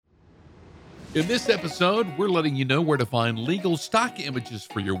In this episode, we're letting you know where to find legal stock images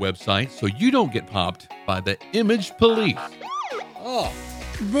for your website so you don't get popped by the image police. Oh.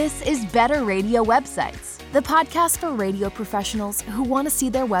 This is Better Radio Websites, the podcast for radio professionals who want to see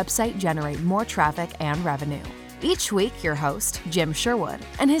their website generate more traffic and revenue. Each week, your host, Jim Sherwood,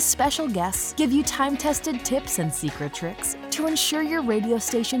 and his special guests give you time-tested tips and secret tricks to ensure your radio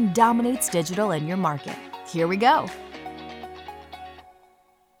station dominates digital in your market. Here we go.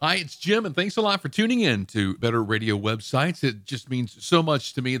 Hi, it's Jim, and thanks a lot for tuning in to Better Radio Websites. It just means so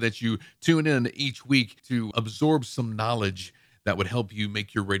much to me that you tune in each week to absorb some knowledge that would help you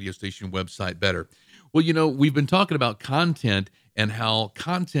make your radio station website better. Well, you know, we've been talking about content and how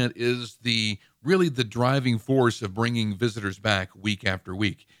content is really the driving force of bringing visitors back week after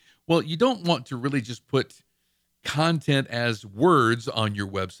week. Well, you don't want to really just put content as words on your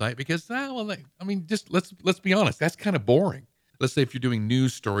website because, just let's be honest, that's kind of boring. Let's say if you're doing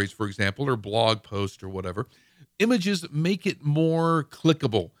news stories, for example, or blog posts or whatever, images make it more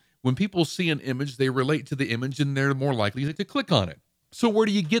clickable. When people see an image, they relate to the image and they're more likely to click on it. So where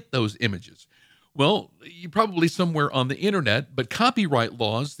do you get those images? Well, you probably somewhere on the internet, but copyright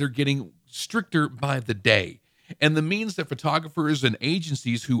laws, they're getting stricter by the day. And the means that photographers and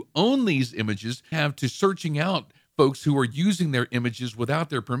agencies who own these images have to searching out folks who are using their images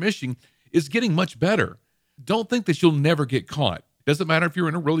without their permission is getting much better. Don't think that you'll never get caught. Doesn't matter if you're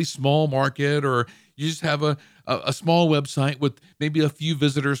in a really small market or you just have a small website with maybe a few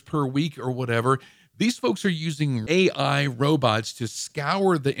visitors per week or whatever. These folks are using AI robots to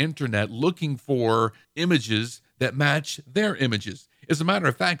scour the internet looking for images that match their images. As a matter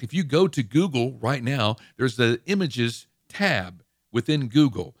of fact, if you go to Google right now, there's the images tab within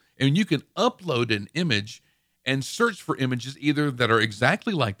Google, and you can upload an image and search for images either that are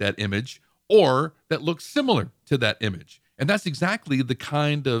exactly like that image or that look similar to that image. And that's exactly the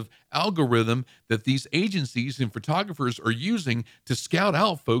kind of algorithm that these agencies and photographers are using to scout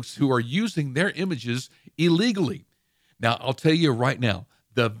out folks who are using their images illegally. Now, I'll tell you right now,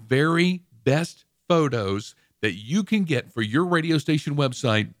 the very best photos that you can get for your radio station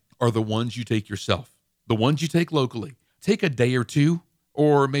website are the ones you take yourself, the ones you take locally. Take a day or two,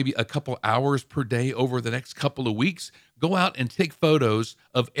 or maybe a couple hours per day over the next couple of weeks. Go out and take photos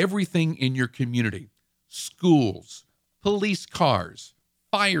of everything in your community. Schools, police cars,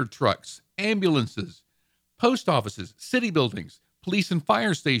 fire trucks, ambulances, post offices, city buildings, police and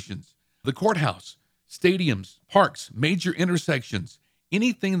fire stations, the courthouse, stadiums, parks, major intersections,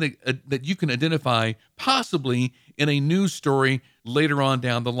 anything that you can identify possibly in a news story later on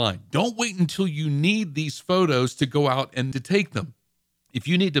down the line. Don't wait until you need these photos to go out and to take them. If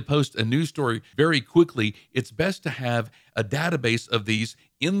you need to post a news story very quickly, it's best to have a database of these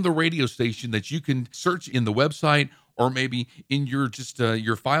in the radio station that you can search in the website or maybe in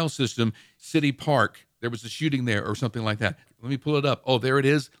your file system. City Park, there was a shooting there or something like that. Let me pull it up. Oh, there it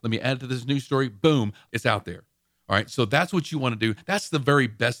is. Let me add it to this news story. Boom, it's out there. All right, so that's what you want to do. That's the very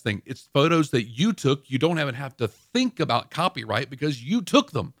best thing. It's photos that you took. You don't even have to think about copyright because you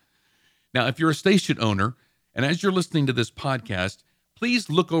took them. Now, if you're a station owner, and as you're listening to this podcast,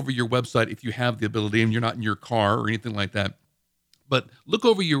 please look over your website if you have the ability and you're not in your car or anything like that. But look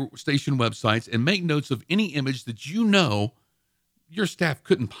over your station websites and make notes of any image that you know your staff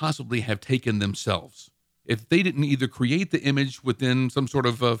couldn't possibly have taken themselves. If they didn't either create the image within some sort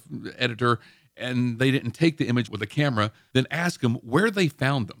of editor and they didn't take the image with a camera, then ask them where they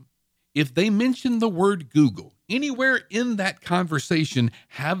found them. If they mention the word Google anywhere in that conversation,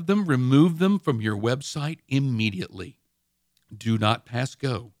 have them remove them from your website immediately. Do not pass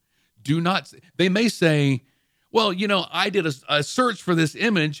go. They may say, well, you know, I did a search for this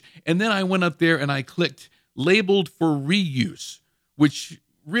image and then I went up there and I clicked labeled for reuse, which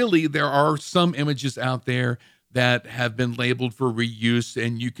really there are some images out there that have been labeled for reuse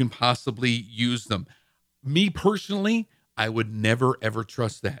and you can possibly use them. Me personally, I would never, ever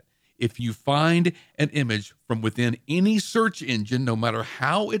trust that. If you find an image from within any search engine, no matter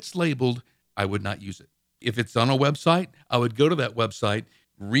how it's labeled, I would not use it. If it's on a website, I would go to that website,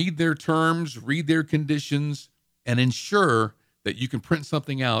 read their terms, read their conditions, and ensure that you can print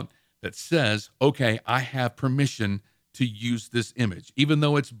something out that says, okay, I have permission to use this image. Even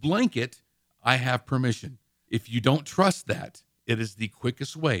though it's blanket, I have permission. If you don't trust that, it is the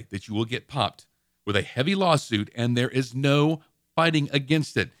quickest way that you will get popped with a heavy lawsuit, and there is no fighting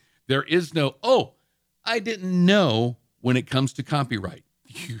against it. There is no, I didn't know when it comes to copyright.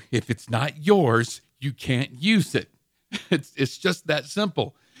 If it's not yours, you can't use it. It's just that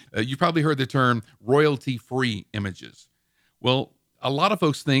simple. You probably heard the term royalty-free images. Well, a lot of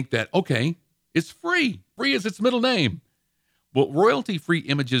folks think that, okay, it's free. Free is its middle name. Well, royalty-free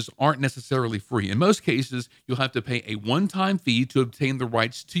images aren't necessarily free. In most cases, you'll have to pay a one-time fee to obtain the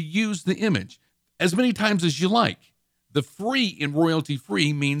rights to use the image as many times as you like. The free in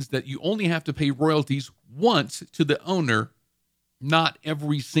royalty-free means that you only have to pay royalties once to the owner, not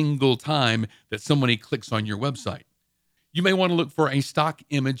every single time that somebody clicks on your website. You may want to look for a stock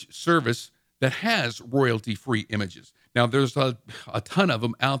image service that has royalty-free images. Now, there's a ton of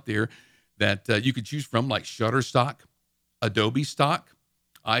them out there that you could choose from, like Shutterstock, Adobe Stock,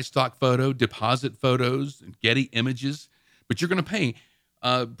 iStock Photo, Deposit Photos, and Getty Images. But you're going to pay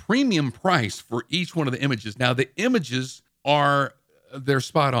a premium price for each one of the images. Now, the images they're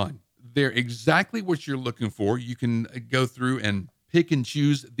spot on. They're exactly what you're looking for. You can go through and pick and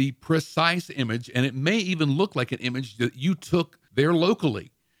choose the precise image, and it may even look like an image that you took there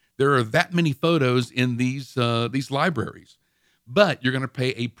locally. There are that many photos in these libraries, but you're going to pay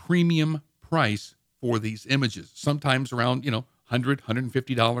a premium price for these images, sometimes around, $100,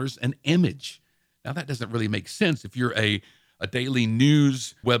 $150 an image. Now, that doesn't really make sense if you're a daily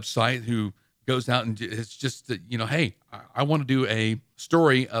news website who goes out and it's just, hey, I want to do a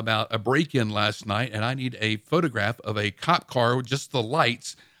story about a break-in last night, and I need a photograph of a cop car with just the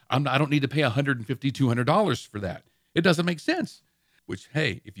lights. I don't need to pay $150, $200 for that. It doesn't make sense. Which,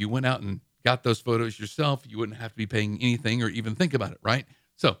 hey, if you went out and got those photos yourself, you wouldn't have to be paying anything or even think about it, right?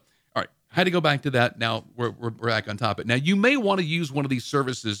 So, all right, had to go back to that. Now we're back on topic. Now, you may want to use one of these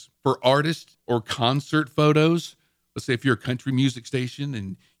services for artist or concert photos. Let's say if you're a country music station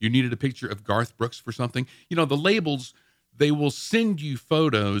and you needed a picture of Garth Brooks for something, the labels, they will send you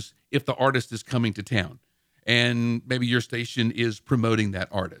photos if the artist is coming to town and maybe your station is promoting that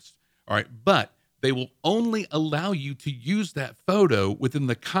artist. All right, but they will only allow you to use that photo within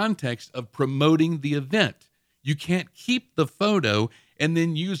the context of promoting the event. You can't keep the photo and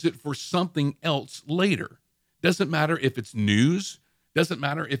then use it for something else later. Doesn't matter if it's news, doesn't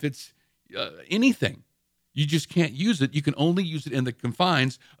matter if it's anything. You just can't use it. You can only use it in the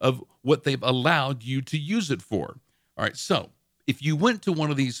confines of what they've allowed you to use it for. All right, so if you went to one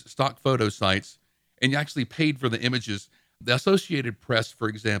of these stock photo sites and you actually paid for the images, the Associated Press, for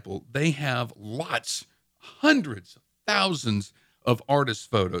example, they have hundreds, thousands of artist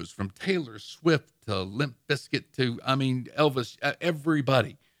photos from Taylor Swift to Limp Bizkit to, Elvis,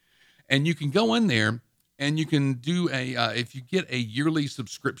 everybody. And you can go in there and you can do if you get a yearly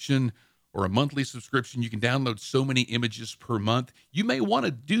subscription or a monthly subscription, you can download so many images per month. You may want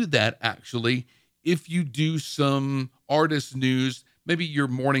to do that, actually, if you do some artist news. Maybe your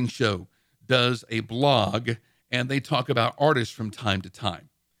morning show does a blog and they talk about artists from time to time.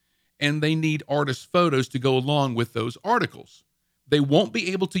 And they need artist photos to go along with those articles. They won't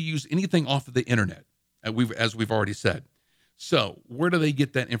be able to use anything off of the internet, as we've already said. So where do they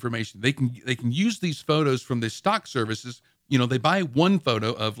get that information? They can use these photos from the stock services. They buy one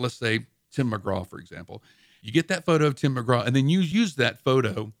photo of, let's say, Tim McGraw, for example. You get that photo of Tim McGraw, and then you use that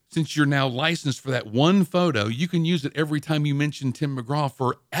photo. Since you're now licensed for that one photo, you can use it every time you mention Tim McGraw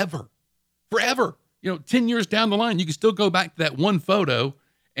forever. 10 years down the line, you can still go back to that one photo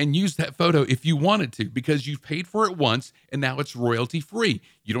and use that photo if you wanted to, because you've paid for it once and now it's royalty free.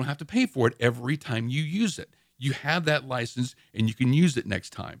 You don't have to pay for it every time you use it. You have that license and you can use it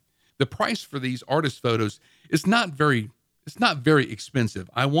next time. The price for these artist photos is not very expensive.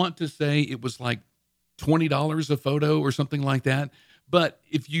 I want to say it was like $20 a photo or something like that. But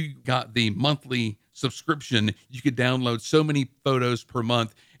if you got the monthly subscription, you could download so many photos per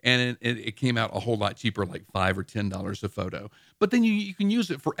month, and it came out a whole lot cheaper, like $5 or $10 a photo. But then you can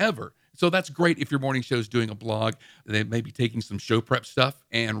use it forever. So that's great if your morning show is doing a blog. They may be taking some show prep stuff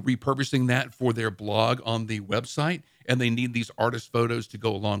and repurposing that for their blog on the website, and they need these artist photos to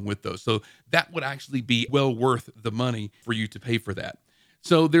go along with those. So that would actually be well worth the money for you to pay for that.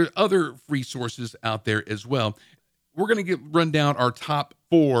 So there are other free sources out there as well. We're going to run down our top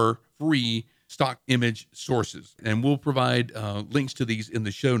 4 free stock image sources, and we'll provide links to these in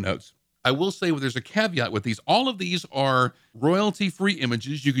the show notes. I will say there's a caveat with these. All of these are royalty-free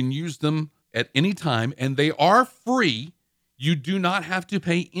images. You can use them at any time, and they are free. You do not have to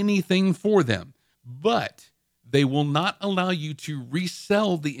pay anything for them, but they will not allow you to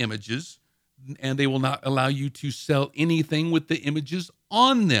resell the images, and they will not allow you to sell anything with the images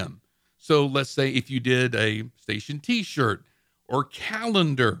on them. So let's say if you did a station t-shirt or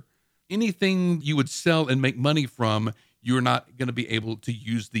calendar, anything you would sell and make money from, you're not going to be able to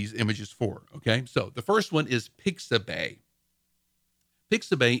use these images for, okay? So the first one is Pixabay.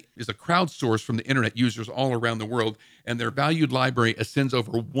 Pixabay is a crowdsource from the internet users all around the world, and their valued library ascends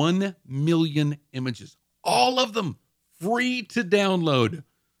over 1 million images. All of them free to download,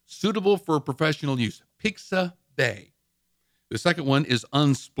 suitable for professional use. Pixabay. The second one is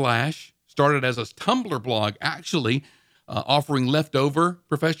Unsplash, started as a Tumblr blog, actually offering leftover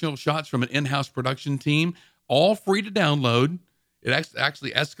professional shots from an in-house production team, all free to download. It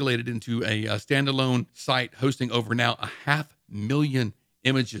actually escalated into a standalone site hosting over now 500,000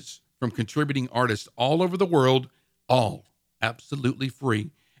 images from contributing artists all over the world, all absolutely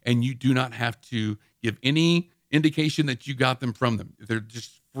free. And you do not have to give any indication that you got them from them. They're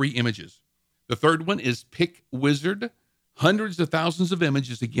just free images. The third one is PicWizard. Hundreds of thousands of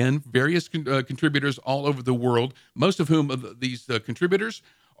images, again, various contributors all over the world, most of whom these contributors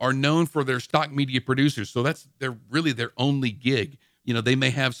are known for their stock media producers. So they're really their only gig. You know, they may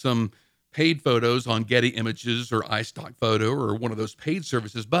have some paid photos on Getty Images or iStock Photo or one of those paid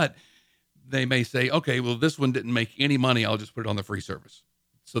services, but they may say, okay, well, this one didn't make any money. I'll just put it on the free service.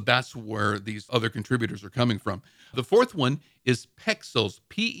 So that's where these other contributors are coming from. The fourth one is Pexels,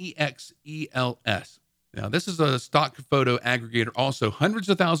 P-E-X-E-L-S. Now, this is a stock photo aggregator, also hundreds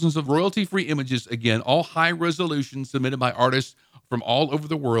of thousands of royalty-free images, again, all high resolution, submitted by artists from all over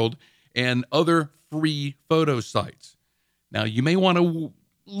the world and other free photo sites. Now, you may want to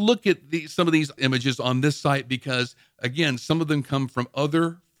look at some of these images on this site because, again, some of them come from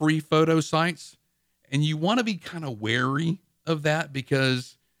other free photo sites, and you want to be kind of wary of that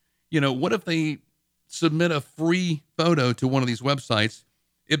because, you know, what if they submit a free photo to one of these websites,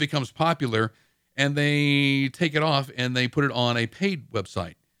 it becomes popular, and they take it off and they put it on a paid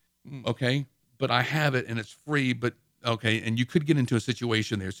website. Okay, but I have it and it's free, but okay, and you could get into a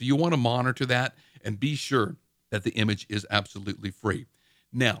situation there. So you want to monitor that and be sure that the image is absolutely free.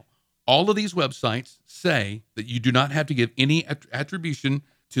 Now, all of these websites say that you do not have to give any attribution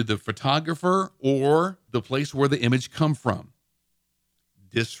to the photographer or the place where the image come from.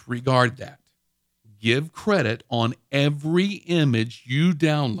 Disregard that. Give credit on every image you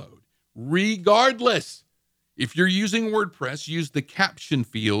download. Regardless, if you're using WordPress, use the caption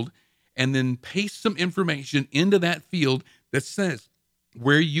field and then paste some information into that field that says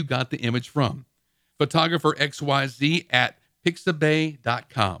where you got the image from. Photographer XYZ at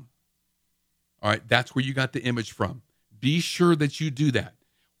pixabay.com. All right, that's where you got the image from. Be sure that you do that.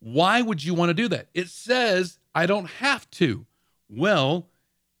 Why would you want to do that? It says I don't have to. Well,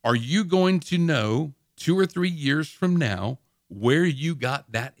 are you going to know 2 or 3 years from now where you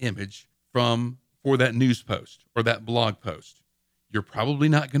got that image from for that news post or that blog post? You're probably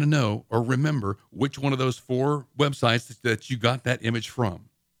not going to know or remember which one of those 4 websites that you got that image from.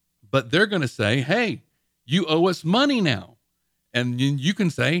 But they're going to say, hey, you owe us money now. And you can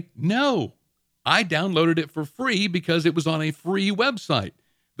say, no, I downloaded it for free because it was on a free website.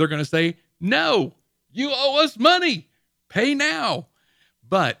 They're going to say, no, you owe us money. Pay now.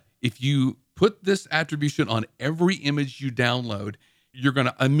 But if you put this attribution on every image you download, you're going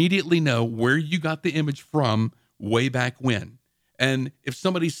to immediately know where you got the image from way back when. And if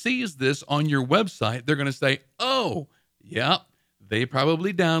somebody sees this on your website, they're going to say, oh, yeah, they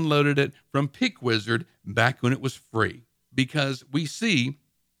probably downloaded it from PicWizard back when it was free. Because we see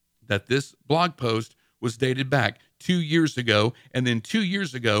that this blog post was dated back 2 years ago, and then 2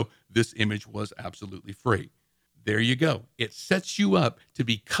 years ago, this image was absolutely free. There you go. It sets you up to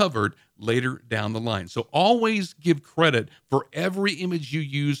be covered later down the line. So always give credit for every image you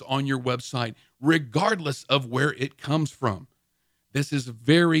use on your website, regardless of where it comes from. This is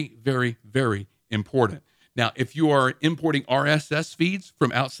very, very, very important. Now, if you are importing RSS feeds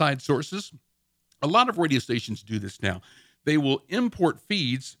from outside sources, a lot of radio stations do this now. They will import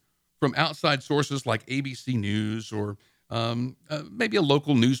feeds from outside sources like ABC News or maybe a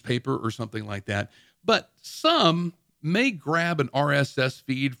local newspaper or something like that. But some may grab an RSS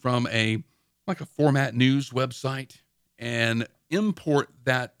feed from a Format News website and import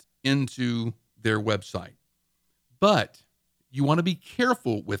that into their website. But you want to be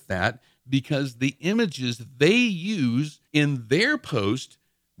careful with that because the images they use in their post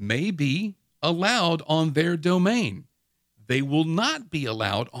may be allowed on their domain. They will not be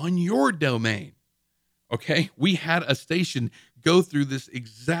allowed on your domain. Okay? We had a station go through this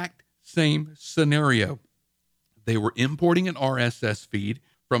exact same scenario. They were importing an RSS feed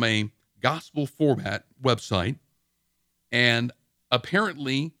from a gospel format website, and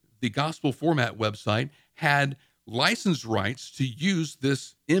apparently the gospel format website had license rights to use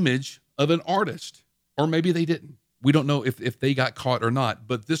this image of an artist, or maybe they didn't. We don't know if they got caught or not,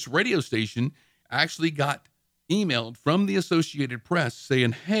 but this radio station actually got emailed from the Associated Press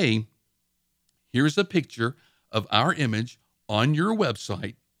saying, hey, here's a picture of our image on your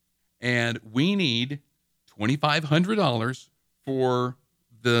website, and we need $2,500 for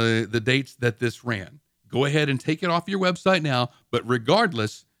the dates that this ran. Go ahead and take it off your website now, but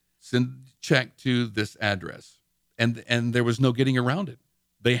regardless, send a check to this address. and there was no getting around it.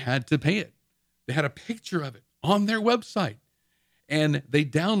 They had to pay it. They had a picture of it on their website, and they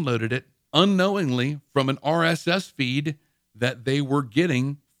downloaded it unknowingly from an RSS feed that they were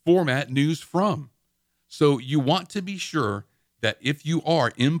getting format news from. So you want to be sure that if you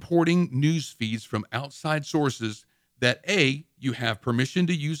are importing news feeds from outside sources, that A, you have permission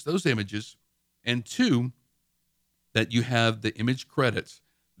to use those images, and two, that you have the image credits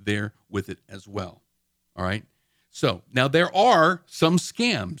there with it as well. All right. So now there are some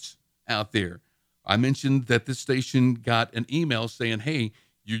scams out there. I mentioned that this station got an email saying, hey,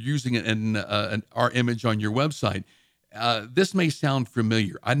 you're using our image on your website. This may sound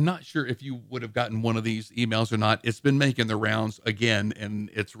familiar. I'm not sure if you would have gotten one of these emails or not. It's been making the rounds again, and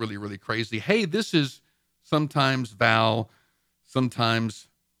it's really, really crazy. Hey, this is sometimes Val, sometimes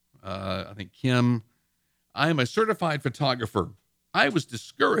I think Kim. I am a certified photographer. I was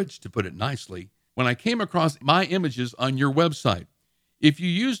discouraged, to put it nicely, when I came across my images on your website. If you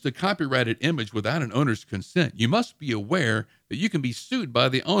used a copyrighted image without an owner's consent, you must be aware that you can be sued by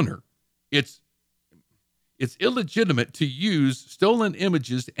the owner. It's illegitimate to use stolen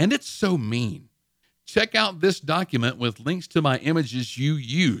images, and it's so mean. Check out this document with links to my images you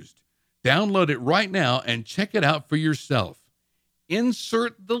used. Download it right now and check it out for yourself.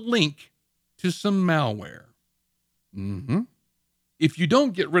 Insert the link to some malware. If you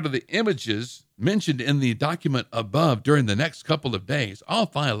don't get rid of the images mentioned in the document above during the next couple of days, I'll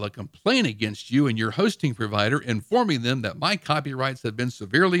file a complaint against you and your hosting provider, informing them that my copyrights have been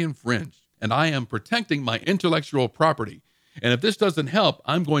severely infringed and I am protecting my intellectual property. And if this doesn't help,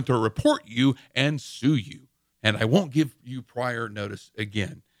 I'm going to report you and sue you. And I won't give you prior notice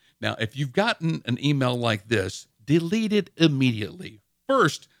again. Now, if you've gotten an email like this, delete it immediately.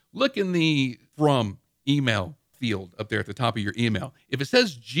 First, look in the from email field up there at the top of your email. If it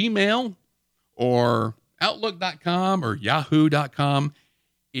says Gmail or Outlook.com or Yahoo.com,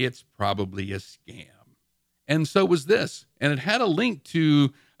 it's probably a scam. And so was this. And it had a link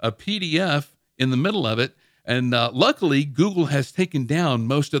to a PDF in the middle of it. And luckily, Google has taken down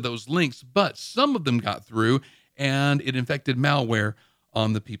most of those links, but some of them got through and it infected malware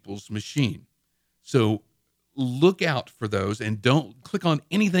on the people's machine. So look out for those and don't click on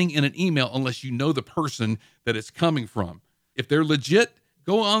anything in an email unless you know the person that it's coming from. If they're legit,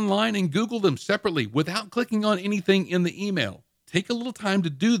 go online and Google them separately without clicking on anything in the email. Take a little time to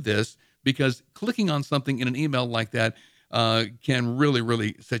do this, because clicking on something in an email like that can really,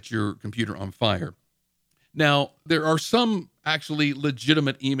 really set your computer on fire. Now, there are some actually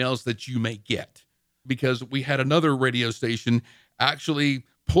legitimate emails that you may get, because we had another radio station actually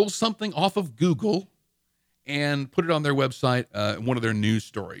pull something off of Google and put it on their website, one of their news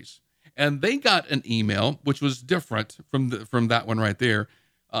stories. And they got an email, which was different from that one right there.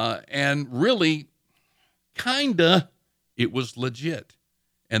 And really, kinda, it was legit.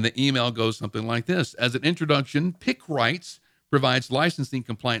 And the email goes something like this. As an introduction, PicRights provides licensing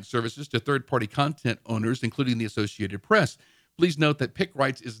compliance services to third-party content owners, including the Associated Press. Please note that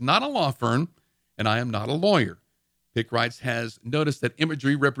PicRights is not a law firm, and I am not a lawyer. PicRights has noticed that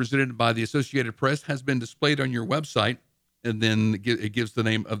imagery represented by the Associated Press has been displayed on your website, and then it gives the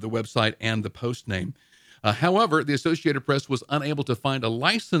name of the website and the post name. However, the Associated Press was unable to find a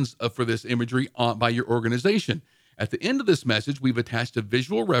license for this imagery by your organization. At the end of this message, we've attached a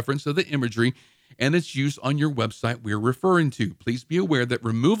visual reference of the imagery and its use on your website we're referring to. Please be aware that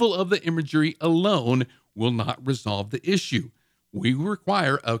removal of the imagery alone will not resolve the issue. We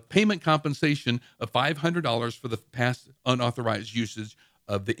require a payment compensation of $500 for the past unauthorized usage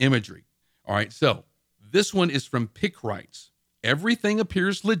of the imagery. All right, so this one is from PicRights. Everything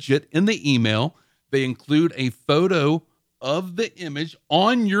appears legit in the email. They include a photo of the image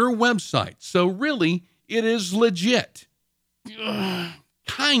on your website. So really, it is legit.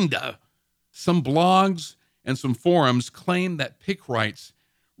 Kinda. Some blogs and some forums claim that PicRights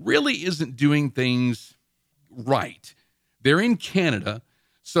really isn't doing things right. They're in Canada,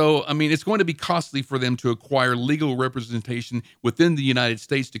 so, I mean, it's going to be costly for them to acquire legal representation within the United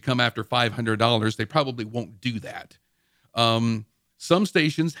States to come after $500. They probably won't do that. Some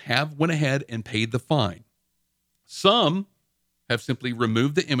stations have went ahead and paid the fine. Some have simply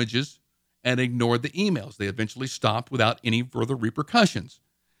removed the images and ignored the emails. They eventually stopped without any further repercussions.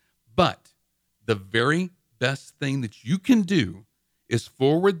 But the very best thing that you can do is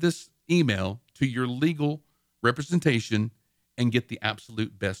forward this email to your legal representation and get the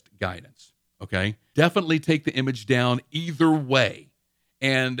absolute best guidance. Okay? Definitely take the image down either way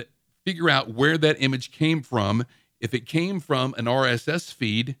and figure out where that image came from. If it came from an RSS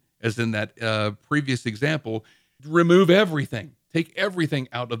feed, as in that previous example, remove everything. Take everything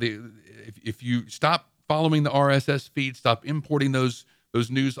out of the, if you stop following the RSS feed, stop importing those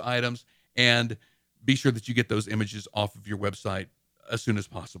news items, and be sure that you get those images off of your website as soon as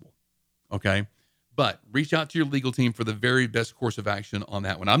possible. Okay? But reach out to your legal team for the very best course of action on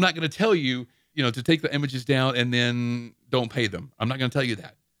that one. I'm not going to tell you, to take the images down and then don't pay them. I'm not going to tell you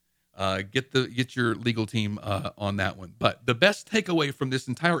that. Get your legal team on that one. But the best takeaway from this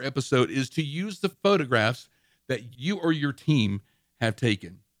entire episode is to use the photographs that you or your team have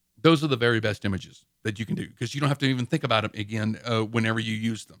taken. Those are the very best images that you can do, because you don't have to even think about them again whenever you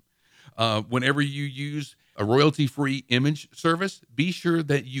use them. Whenever you use a royalty-free image service, be sure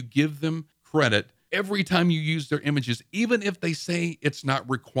that you give them credit every time you use their images, even if they say it's not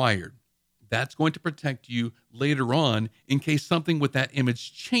required. That's going to protect you later on in case something with that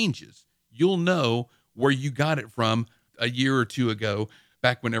image changes. You'll know where you got it from a year or two ago,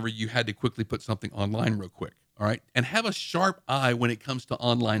 back whenever you had to quickly put something online real quick. All right. And have a sharp eye when it comes to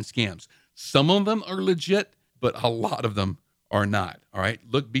online scams. Some of them are legit, but a lot of them are not. All right.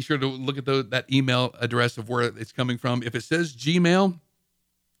 Be sure to look at that email address of where it's coming from. If it says Gmail,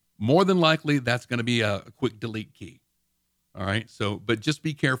 more than likely that's going to be a quick delete key. All right. But just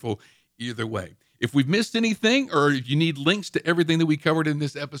be careful either way. If we've missed anything, or if you need links to everything that we covered in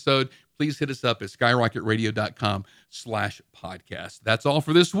this episode, please hit us up at skyrocketradio.com/podcast. That's all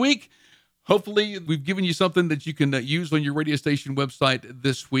for this week. Hopefully, we've given you something that you can use on your radio station website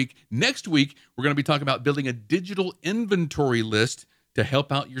this week. Next week, we're going to be talking about building a digital inventory list to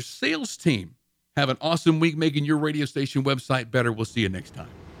help out your sales team. Have an awesome week making your radio station website better. We'll see you next time.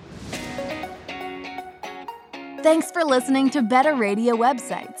 Thanks for listening to Better Radio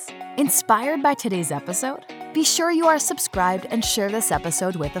Websites. Inspired by today's episode? Be sure you are subscribed and share this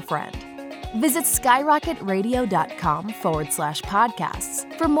episode with a friend. Visit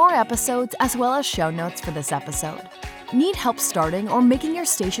skyrocketradio.com/podcasts for more episodes as well as show notes for this episode. Need help starting or making your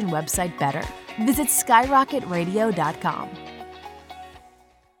station website better? Visit skyrocketradio.com.